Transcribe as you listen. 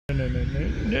No, no, no,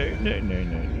 no, no, no,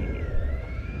 no, no.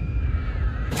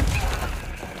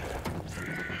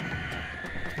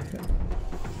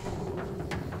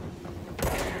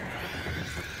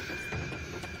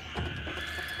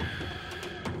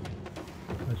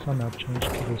 I somehow changed to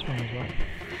this one as well.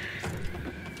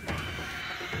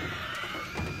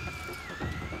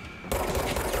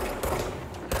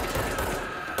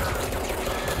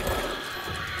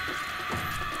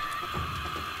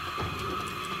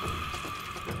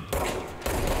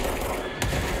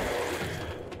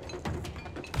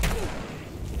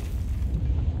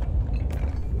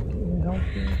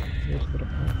 There's a bit of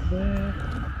point there.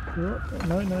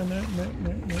 No, no, no, no, no,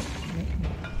 no, no, no.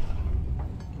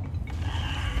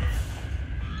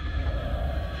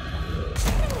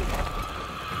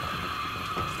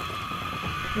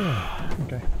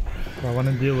 Okay. So I want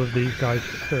to deal with these guys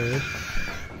first.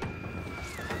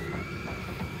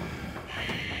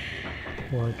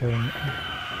 Before I go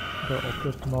off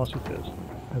with Tomasi first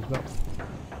as well.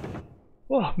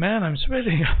 Oh man, I'm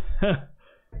sweating.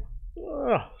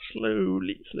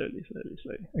 Slowly.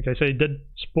 Okay, so he did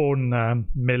spawn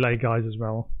melee guys as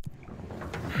well.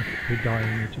 If we die, we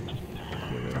need to just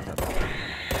get rid of that.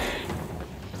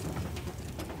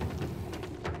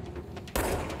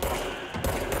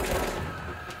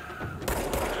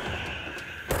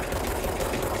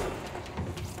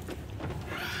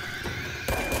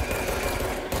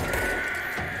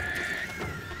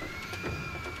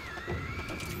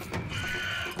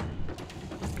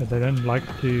 But they don't like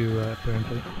to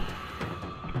apparently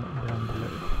come down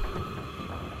below.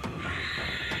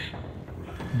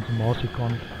 And Tomasi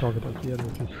can't target us here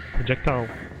with his projectile.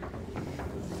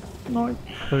 Nice.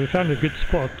 So we found a good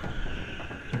spot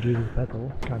to do this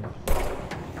battle, kind of.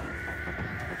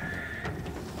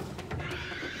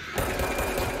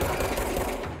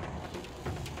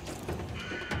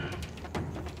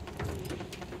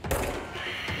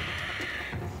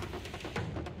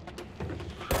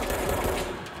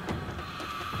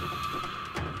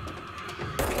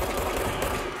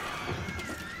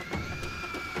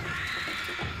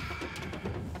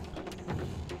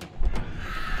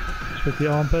 Sweaty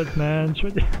armpits, man,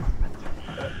 sweaty armpits.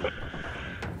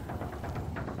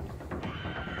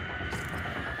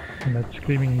 And that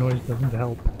screaming noise doesn't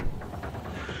help.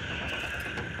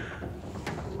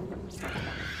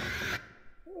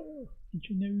 Oh, did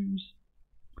your nose?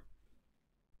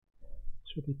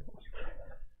 Sweaty paws.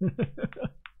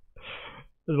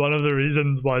 It's one of the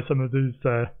reasons why some of these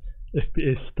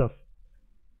FPS stuff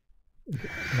is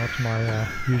not my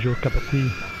usual cup of tea.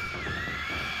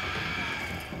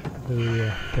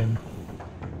 Very thin.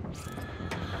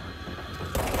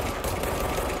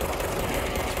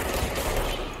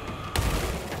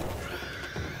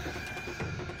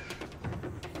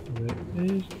 There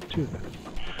is two there.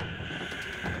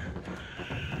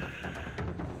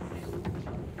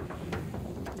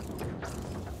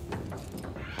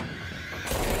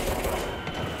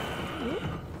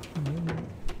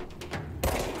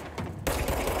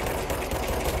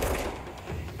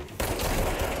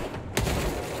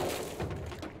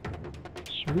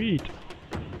 Sweet.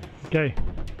 Okay, I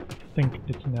think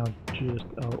it's now just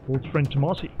our old friend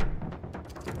Tomasi.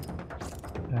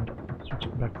 And let's switch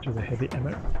it back to the heavy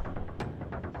ammo.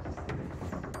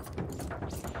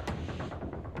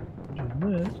 Do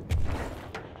this.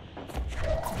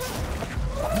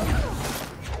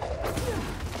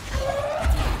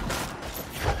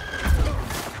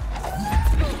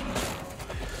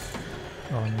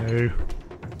 Oh no.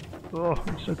 Oh,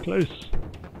 I'm so close.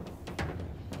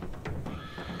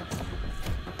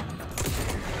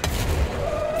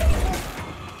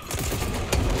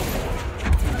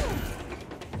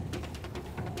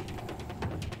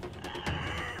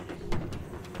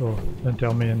 Oh, don't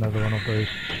tell me another one of those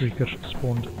shriekers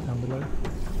spawned down below.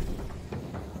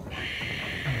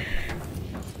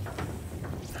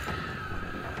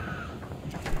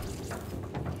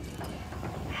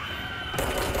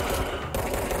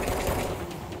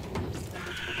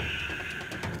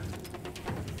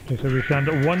 Okay, so we found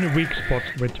one weak spot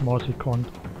where Tomasi can't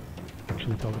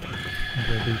actually target us, and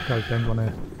where these guys don't want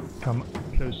to come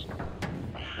close.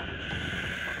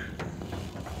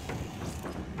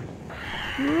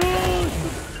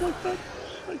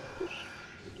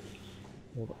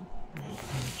 Hold on.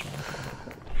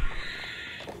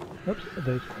 Oops,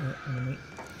 there's an enemy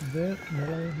there.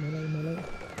 Melee.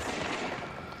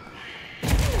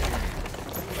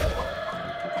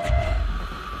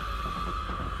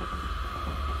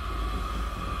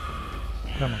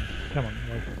 Come on,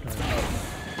 where's that guy?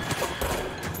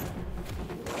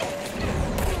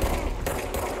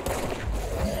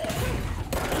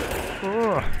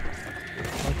 Oh!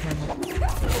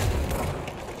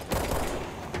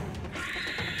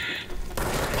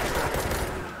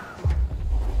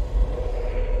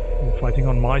 fighting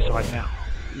on my side now.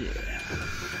 Yeah.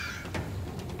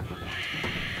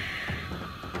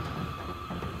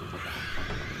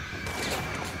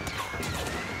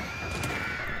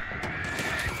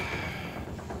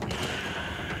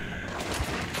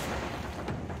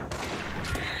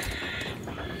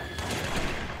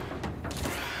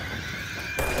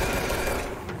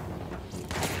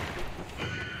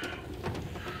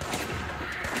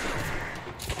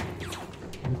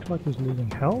 Looks like he's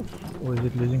losing health, or is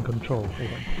it losing control? Hold on,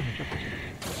 let me check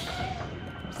this.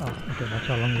 Ah, okay, that's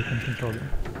how long we can control him.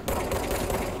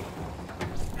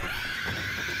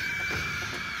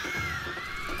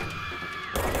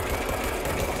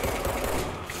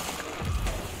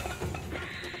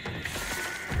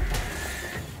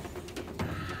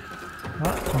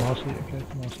 Ah, Tomasi, okay,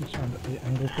 Tomasi's found the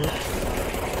angle for it.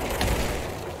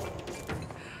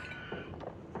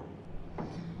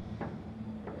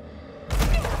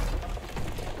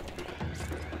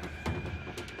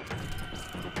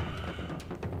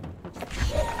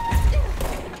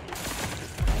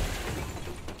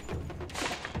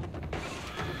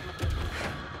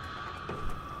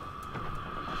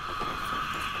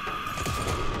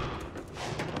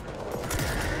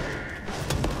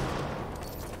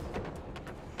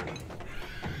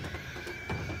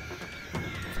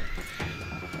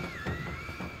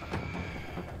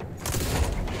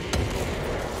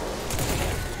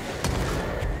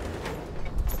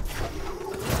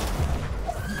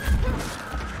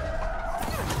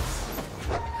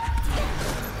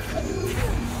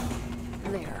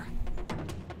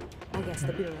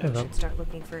 The Bureau should start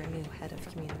looking for a new head of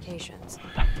communications.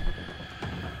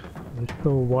 There's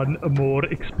still one more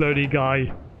explodey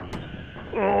guy.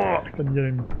 Oh, I can hear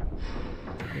him.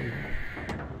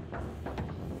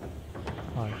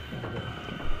 Hi.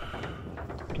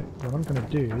 Okay, what I'm gonna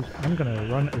do is I'm gonna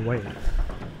run away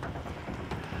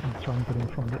and try and get him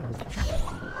from the other side.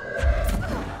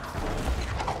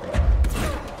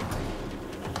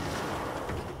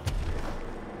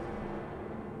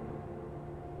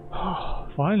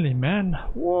 Finally, man!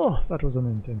 Whoa, that was an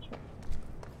intense one.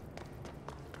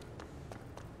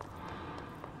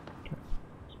 Okay,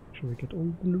 let's make sure we get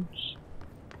all the loots.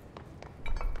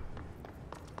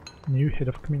 New head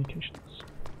of communications.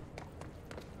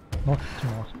 Not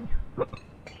Tomasi.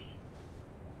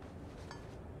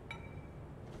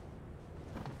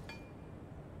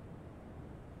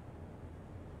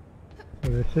 So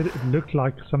they said it looked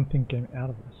like something came out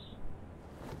of this.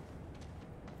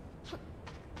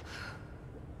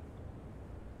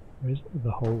 Where's the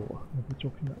hole? What are we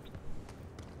talking about?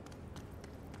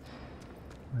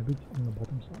 Maybe it's on the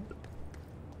bottom side.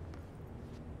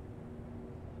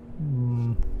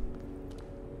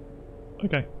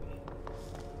 Okay.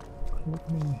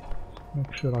 Let me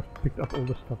make sure I've picked up all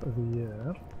the stuff over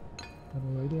here. Have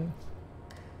a radio.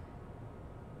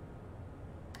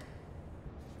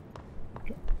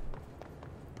 Okay.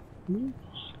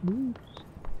 Loops.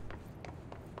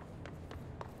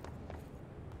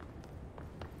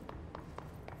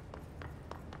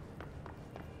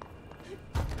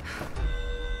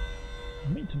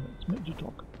 Maintenance, major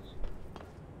tokens.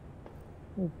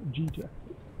 Hold G to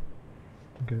activate.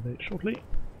 Go there shortly.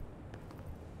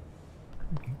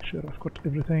 Making sure I've got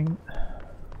everything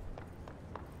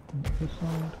on this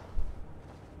side.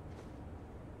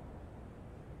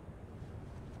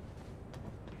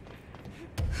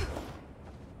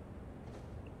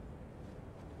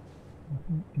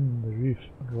 Nothing in the roof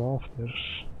rafters.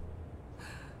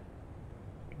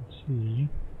 You can see.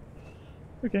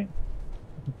 Okay.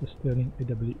 The Sterling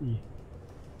AWE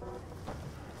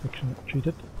section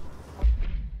treated.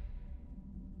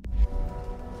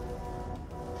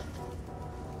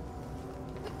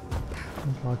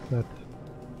 Don't like that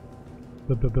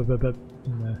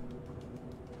in the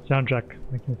soundtrack,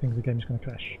 making me think the game is going to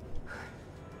crash.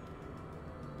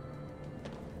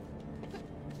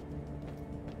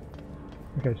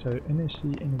 Okay, so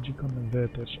NSC energy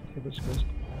converters for this quest.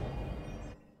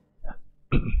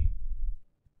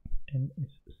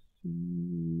 NSC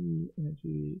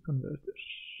energy converters.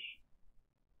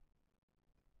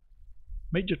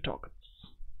 Major targets.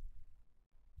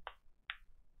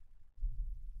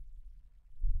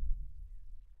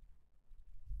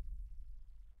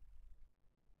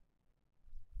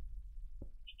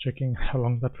 Just checking how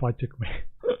long that fight took me.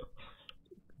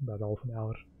 About half an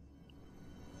hour.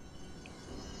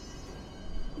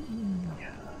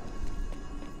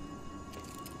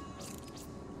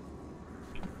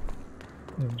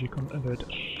 Energy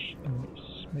converters and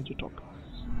major targets.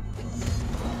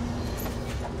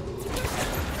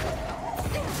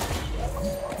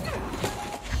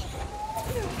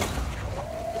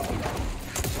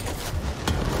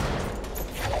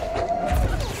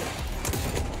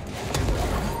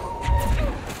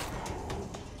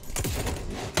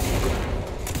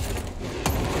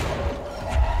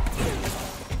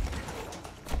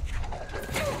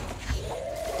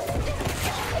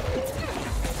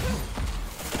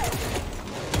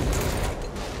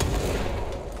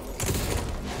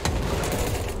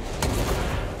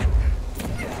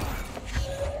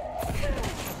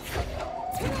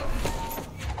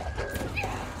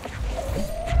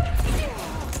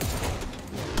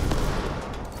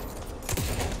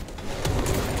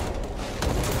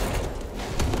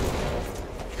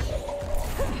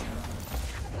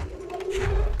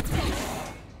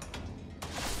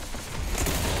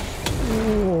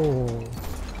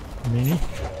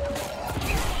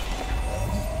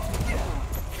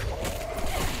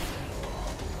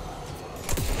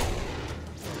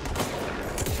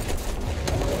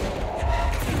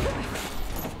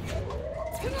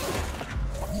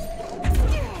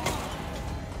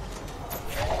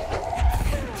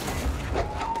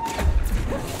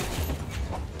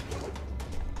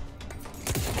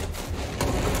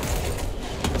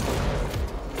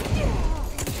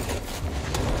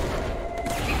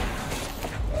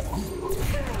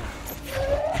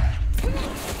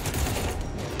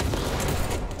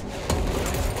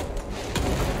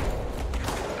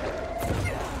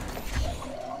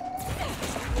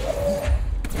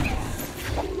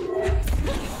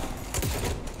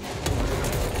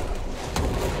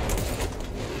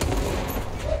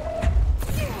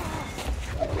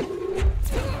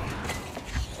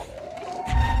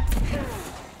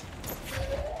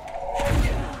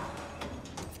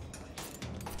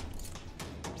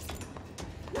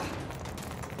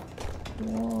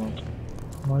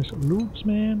 nice loops,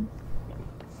 man.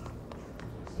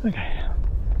 Okay.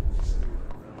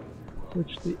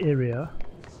 Search the area.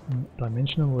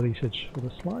 Dimensional research for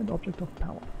the slide object of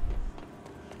power.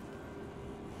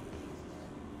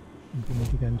 And we need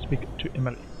to go and speak to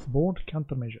Emily. Board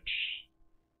countermeasures.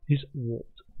 Is ward.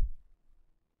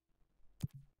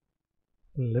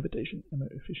 Levitation ammo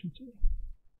efficiency.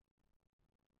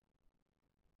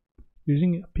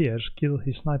 Using Pierce, kill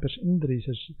his snipers in the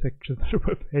research section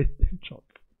with headshot.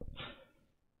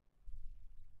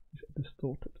 Is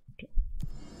distorted. Okay.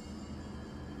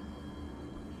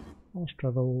 Fast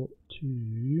travel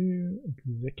to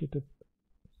executive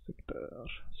sector.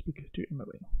 Speak to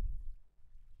Emily.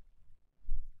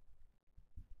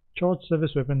 Charged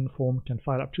service weapon form can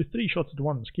fire up to 3 shots at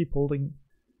once. Keep holding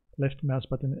left mouse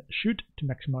button. Shoot to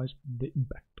maximize the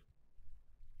impact.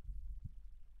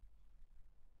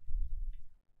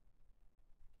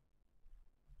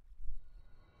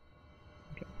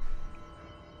 Okay.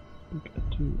 Speak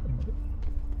to Emily.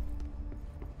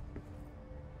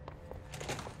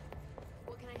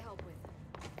 What can I help with?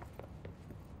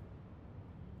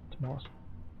 Tomasi.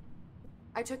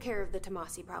 I took care of the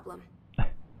Tomasi problem.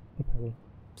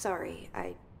 Sorry,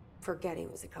 I forget he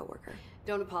was a coworker.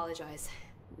 Don't apologize.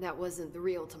 That wasn't the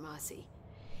real Tomasi.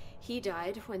 He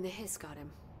died when the hiss got him.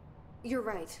 You're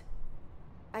right.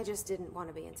 I just didn't want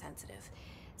to be insensitive.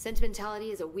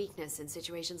 Sentimentality is a weakness in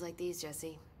situations like these,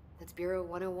 Jesse. That's Bureau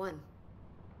 101.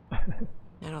 I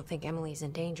don't think Emily's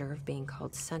in danger of being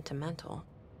called sentimental.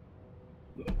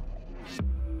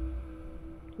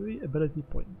 3 ability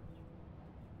points.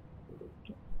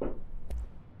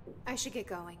 I should get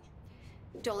going.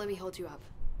 Don't let me hold you up.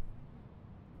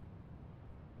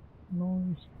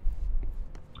 Nice.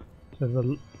 So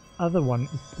the other one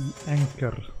is the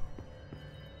anchor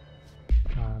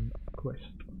quest.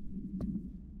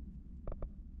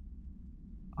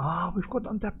 Ah, we've got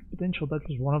untapped potential. That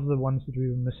was one of the ones that we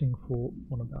were missing for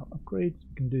one of our upgrades.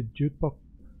 We can do jukebox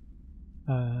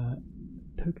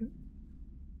token.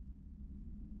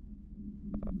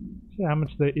 See how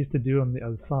much there is to do on the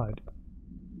other side.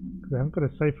 We haven't got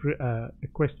a safe a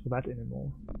quest for that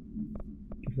anymore.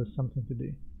 Gives us something to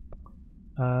do.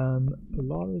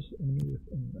 Polaris enemy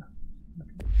within.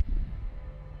 Okay.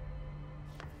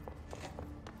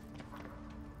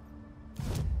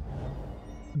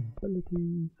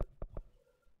 Abilities.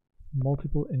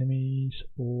 Multiple enemies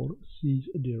or seize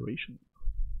a duration.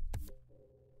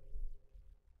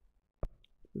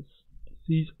 This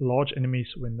seize large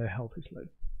enemies when their health is low.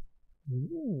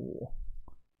 Ooh.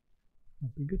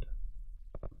 That'd be good.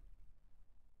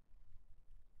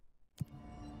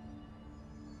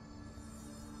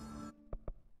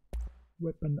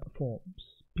 Weapon forms.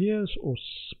 Pierce or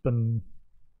spin.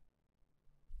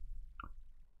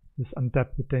 This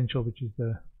untapped potential, which is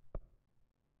the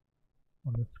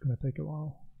one that's going to take a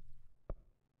while.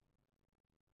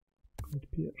 Called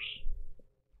Pierce.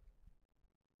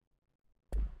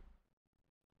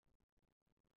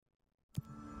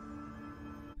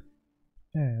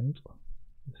 And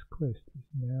this quest is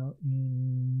now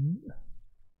in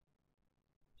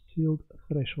sealed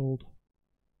threshold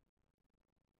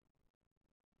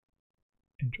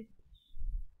entrance.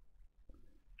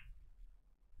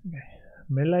 Okay.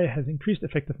 Melee has increased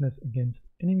effectiveness against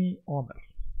enemy armor.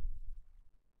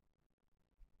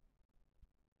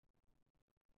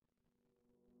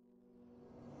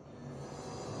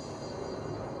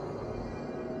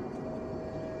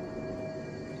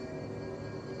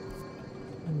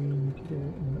 We need to go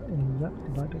in that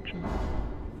direction.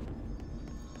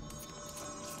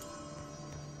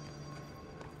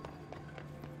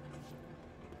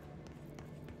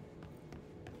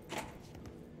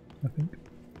 I think.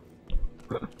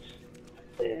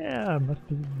 Yeah, must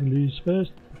lose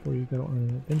first before you go on an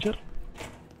adventure.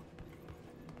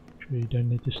 Make sure you don't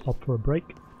need to stop for a break.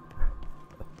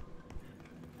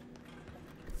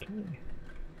 Okay.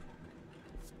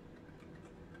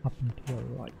 Up and to the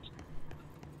right.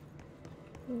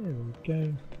 There we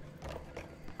go.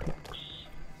 Clocks.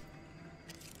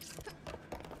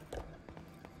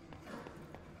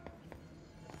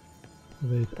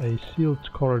 There's a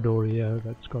sealed corridor here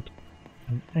that's got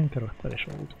an anchor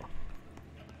threshold.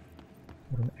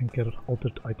 Or an anchor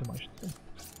altered item, I should say.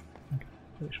 Anchor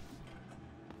threshold.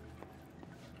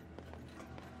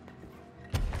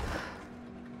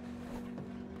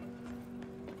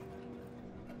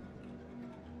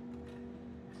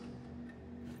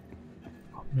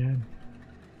 Oh man.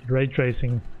 Ray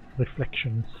tracing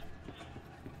reflections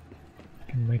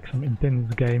can make some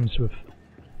intense games with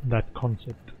that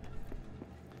concept.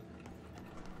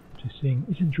 What you're seeing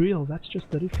isn't real, that's just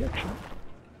the reflection.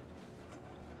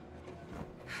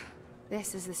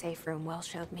 This is the safe room Wells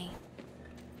showed me.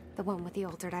 The one with the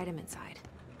altered item inside.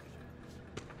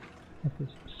 That is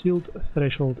sealed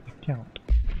threshold account.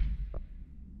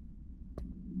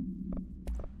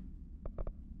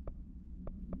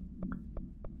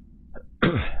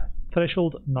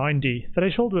 Threshold 9D.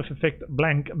 Threshold with effect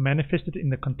blank manifested in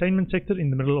the containment sector in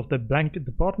the middle of the blank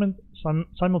department.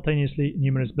 Simultaneously,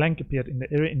 numerous blank appeared in the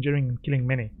area, injuring and killing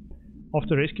many.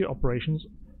 After rescue operations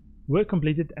were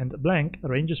completed and blank,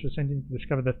 rangers were sent in to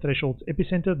discover the threshold's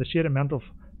epicenter. The sheer amount of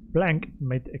blank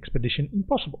made the expedition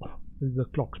impossible. This is the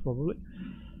clocks, probably.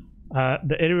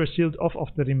 The area was sealed off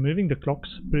after removing the clocks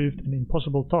proved an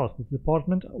impossible task. The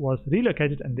department was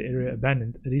relocated and the area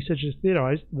abandoned. Researchers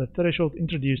theorized the threshold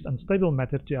introduced unstable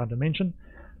matter to our dimension,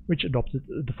 which adopted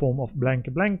the form of blank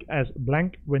blank as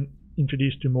blank when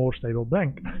introduced to more stable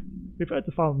blank. Refer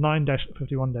to file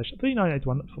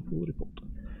 9-51-3981 for full report.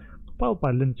 Compiled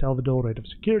by Lynn Salvador, Head of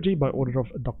Security, by order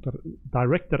of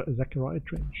Director Zachariah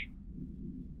Trench.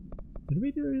 Did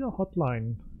we do the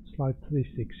hotline? Slide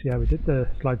 36. Yeah, we did the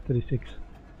slide 36.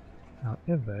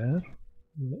 However,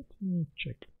 let me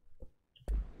check.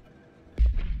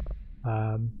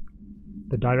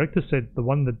 The director said the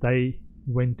one that they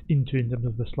went into in terms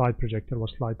of the slide projector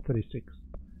was slide 36.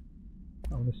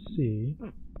 I want to see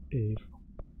if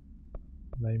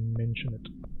they mention it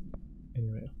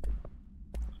anywhere.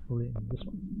 It's probably in this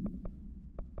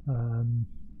one.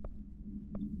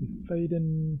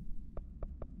 Faden.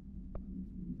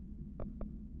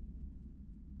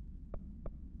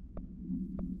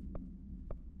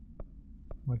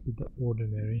 Might be the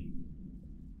ordinary.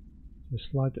 So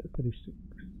slide 36.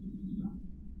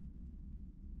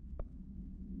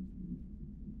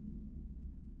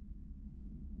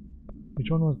 Which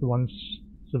one was the one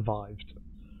survived?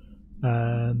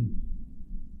 Scarier,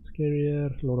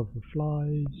 Lord of the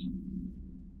Flies.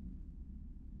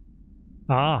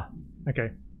 Ah,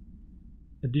 okay.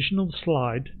 Additional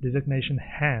slide designation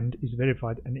hand is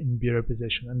verified and in bureau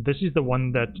possession, and this is the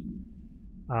one that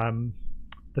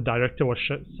the director was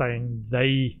saying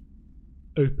they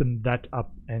opened that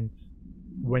up, and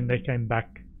when they came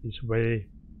back is where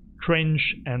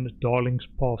Trench and Darling's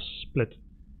path split,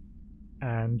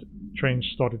 and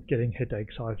Trench started getting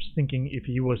headaches. So I was thinking if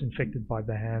he was infected by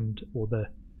the hand or the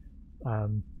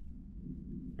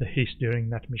hiss during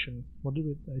that mission. What did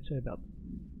they say about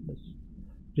this?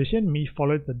 Jesse and me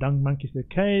followed the dung monkeys to the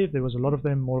cave. There was a lot of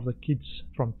them. More of the kids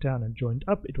from town had joined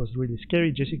up. It was really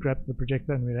scary. Jesse grabbed the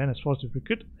projector and we ran as fast as we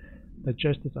could. They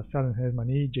chased us. I fell and hurt my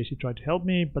knee. Jesse tried to help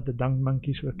me, but the dung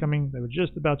monkeys were coming. They were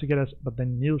just about to get us, but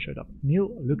then Neil showed up.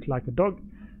 Neil looked like a dog,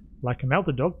 like a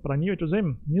melted dog, but I knew it was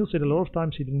him. Neil said a lot of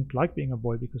times he didn't like being a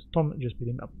boy because Tom just beat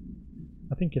him up.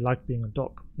 I think he liked being a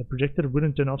dog. The projector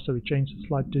wouldn't turn off, so we changed the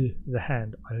slide to the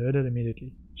hand. I heard her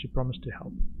immediately. She promised to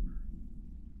help.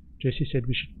 Jessie said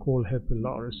we should call her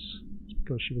Polaris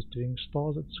because she was doing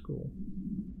stars at school.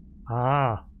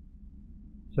 Ah,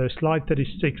 so slide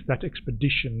 36, that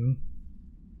expedition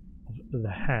of the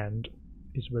hand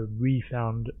is where we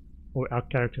found, or our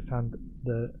character found,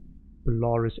 the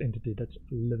Polaris entity that's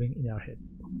living in our head.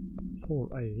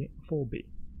 4A, 4B.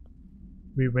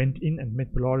 We went in and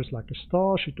met Polaris like a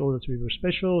star. She told us we were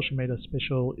special. She made us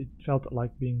special. It felt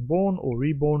like being born or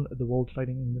reborn, the world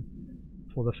fading in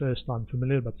for the first time,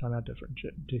 familiar but somehow different.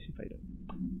 Jessie faded.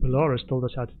 Polaris told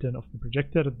us how to turn off the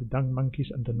projector. The dung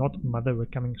monkeys and the not mother were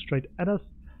coming straight at us.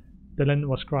 Dylan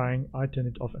was crying. I turned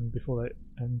it off, and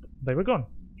they were gone.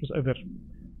 It was over.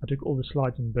 I took all the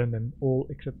slides and burned them, all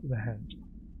except the hand.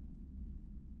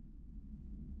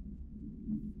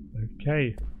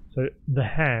 Okay, so the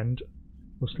hand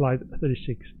for slide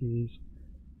 36 is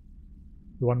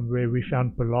the one where we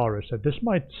found Polaris. So this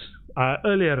might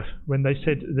earlier when they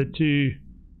said the two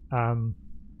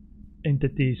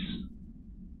entities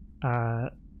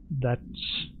that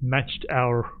matched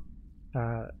our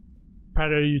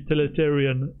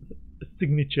para-utilitarian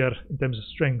signature in terms of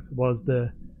strength was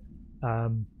the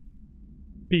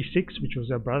P6, which was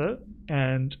our brother,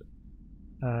 and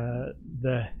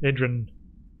the Hedron,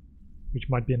 which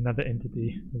might be another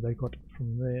entity that they got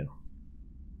from there.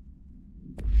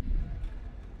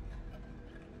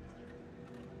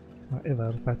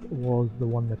 However, that was the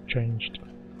one that changed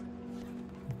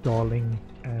Darling,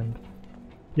 and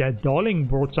yeah, Darling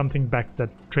brought something back that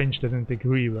Trench didn't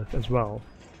agree with as well.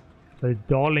 So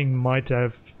Darling might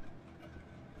have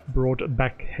brought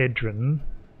back Hedron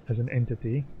as an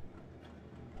entity,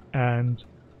 and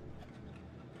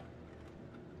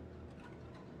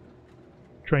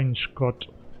Trench got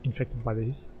infected by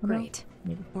these. Great.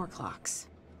 More clocks.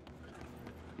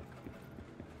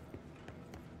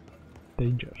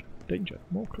 Danger. Danger.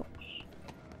 More clocks.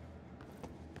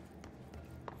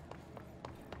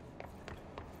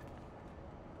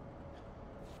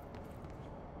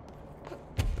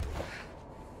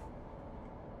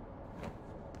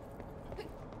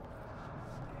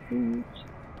 Oops.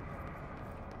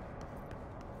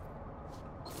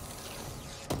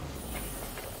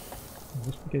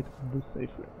 Investigate the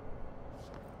safe room.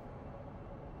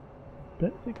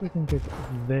 Don't think we can get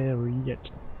there yet.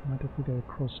 Might have to go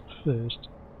across first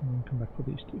and then come back for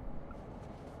these two.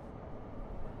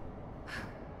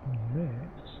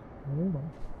 Let's hold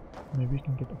on. Maybe we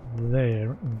can get up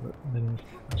there and then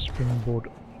a springboard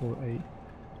for a.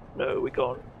 No, we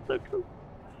can't. No clue.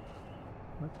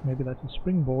 But maybe that's a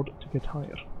springboard to get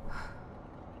higher.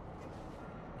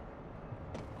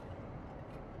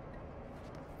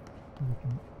 We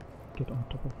can get on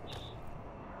top of this.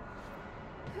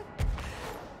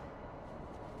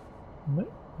 No,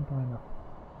 not high enough.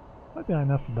 Might be high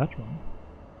enough for that one.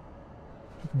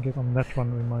 If we can get on that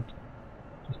one, we might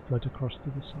just float across to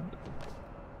the side.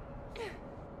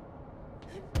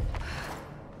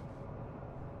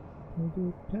 Can we do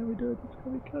it? Can we do it? It's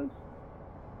gonna be close.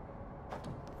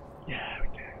 Yeah, we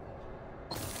can.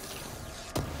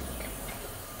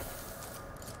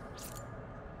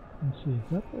 Let's see, is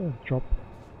that a drop?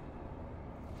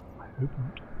 I hope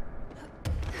not.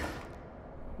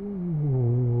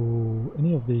 Ooh,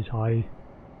 any of these high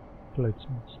floats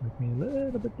make me a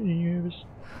little bit nervous.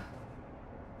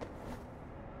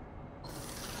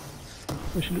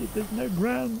 Especially if there's no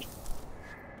ground.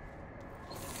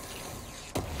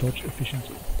 Dodge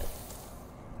efficiency.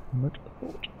 Not a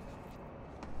thought.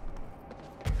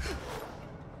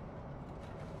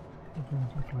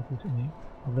 Doesn't look like there's any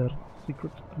other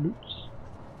secret loots.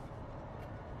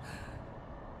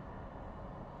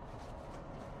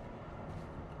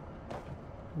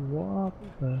 What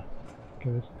the?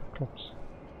 Okay, there's the clocks.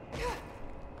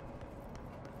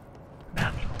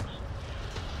 Damn clocks.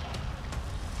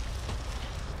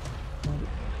 What's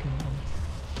going on?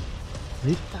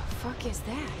 This? The fuck is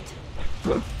that?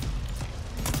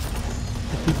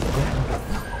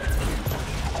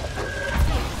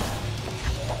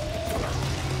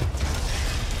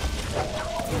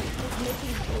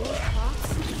 Making blue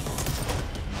clocks?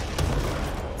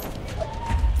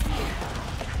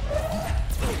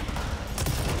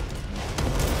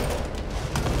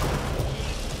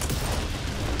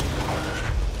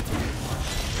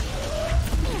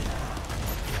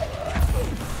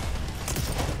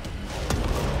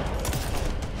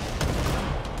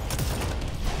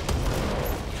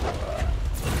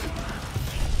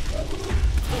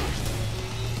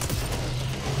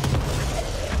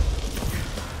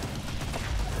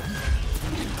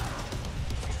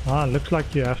 Ah, looks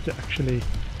like you have to actually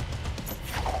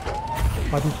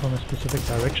fight it from a specific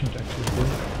direction to actually do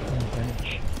any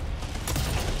damage.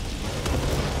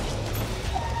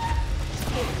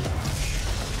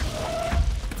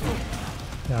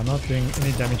 Yeah, I'm not doing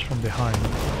any damage from behind.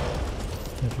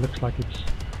 It looks like it's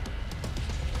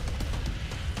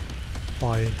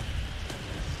by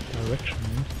direction.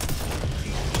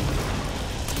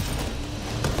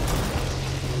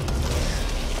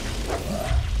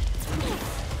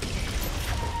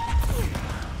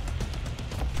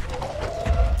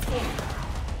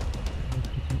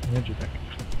 Energy back.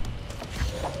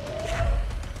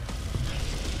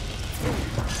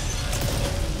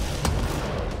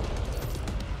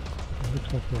 It looks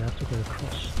like we have to go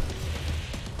across.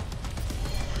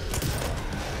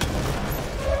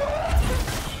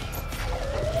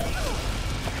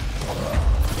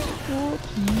 What?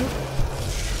 Nope.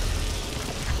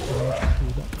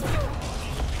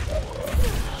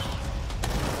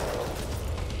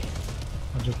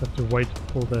 I just have to wait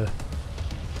for the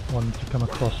one to come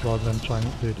across rather than trying to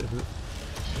do it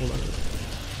all over.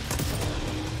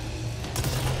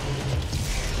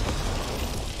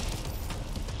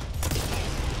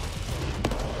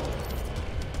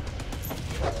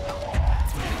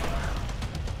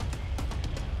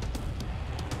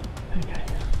 Okay.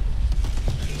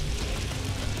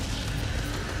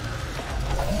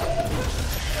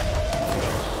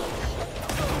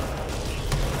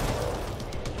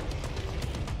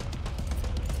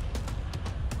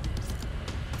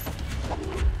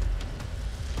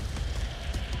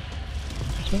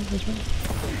 This one.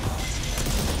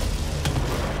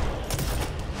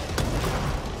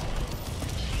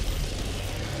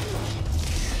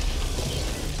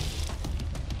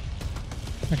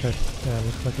 Okay, yeah,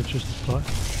 looks like it's just a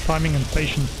timing and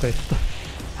patience test.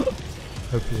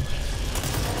 Hopefully.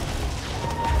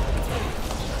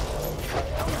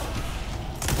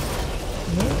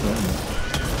 No.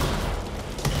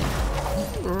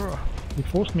 It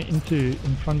forced me in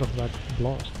front of that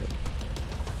blast.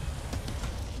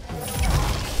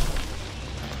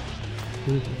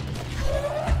 Is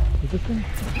this thing?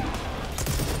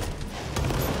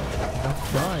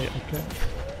 That's die, okay.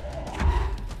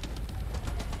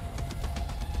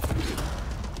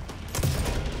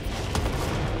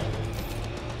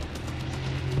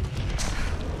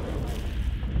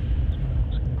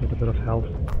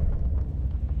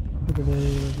 Over there,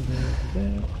 over there, over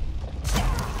there.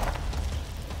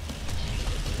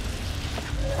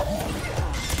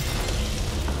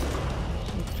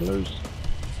 So close.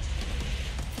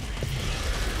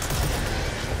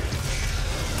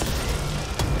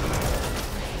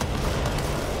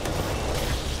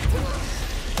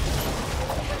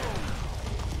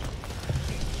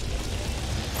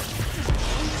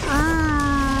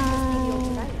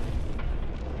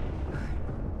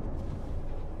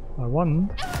 I won.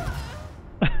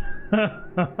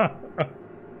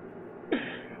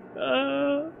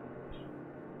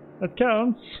 That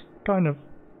counts, kind of.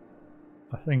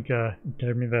 I think it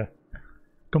gave me the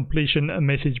completion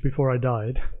message before I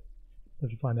died.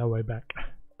 Let's find our way back.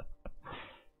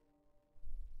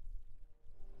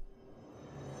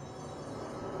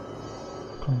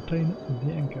 Contain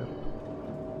the anchor.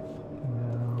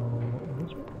 Now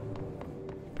this way.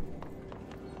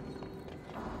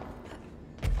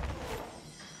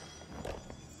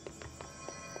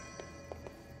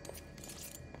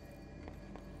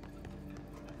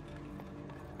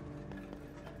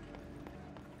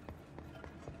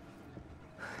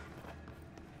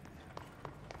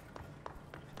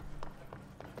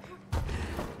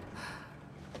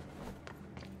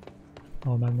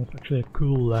 Oh man, that's actually a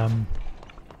cool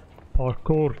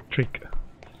parkour trick,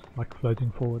 like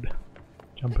floating forward.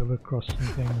 Jump over across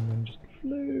something and then just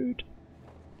float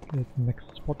to the next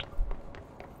spot.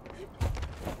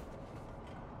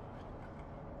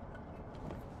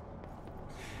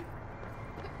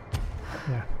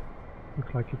 Yeah,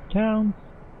 looks like it counts.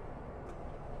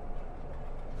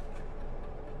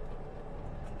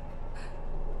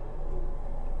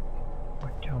 I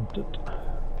counted.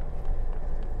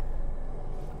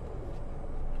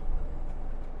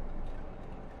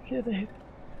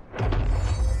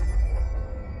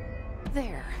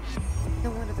 There. No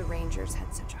wonder the Rangers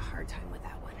had such a hard time with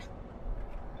that one.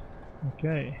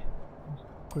 Okay, just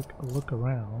a quick look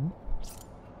around.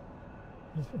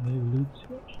 If any loot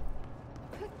here.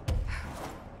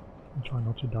 And try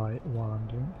not to die while I'm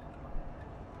doing it.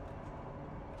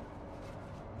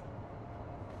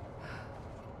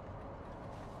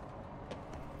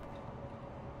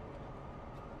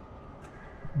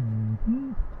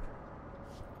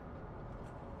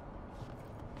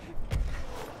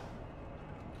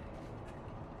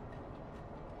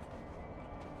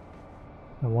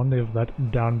 I wonder if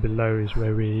that down below is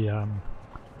where we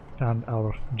found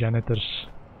our janitor's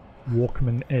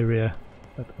Walkman area,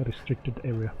 that restricted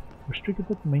area.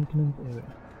 Restricted maintenance area.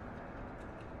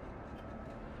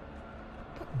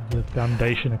 The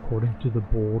foundation according to the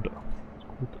board. It's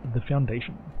called the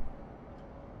foundation.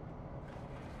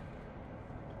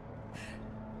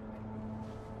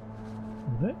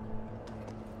 Is it?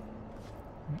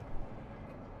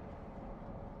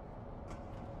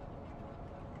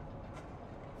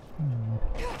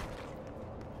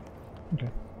 Okay.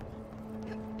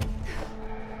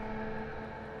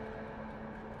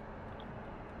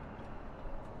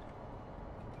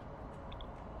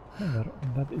 There,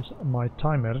 that is my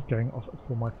timer going off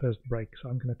for my first break, so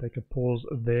I'm going to take a pause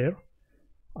there.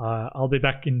 I'll be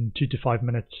back in 2 to 5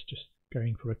 minutes, just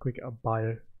going for a quick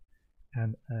bio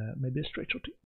and maybe a stretch or two.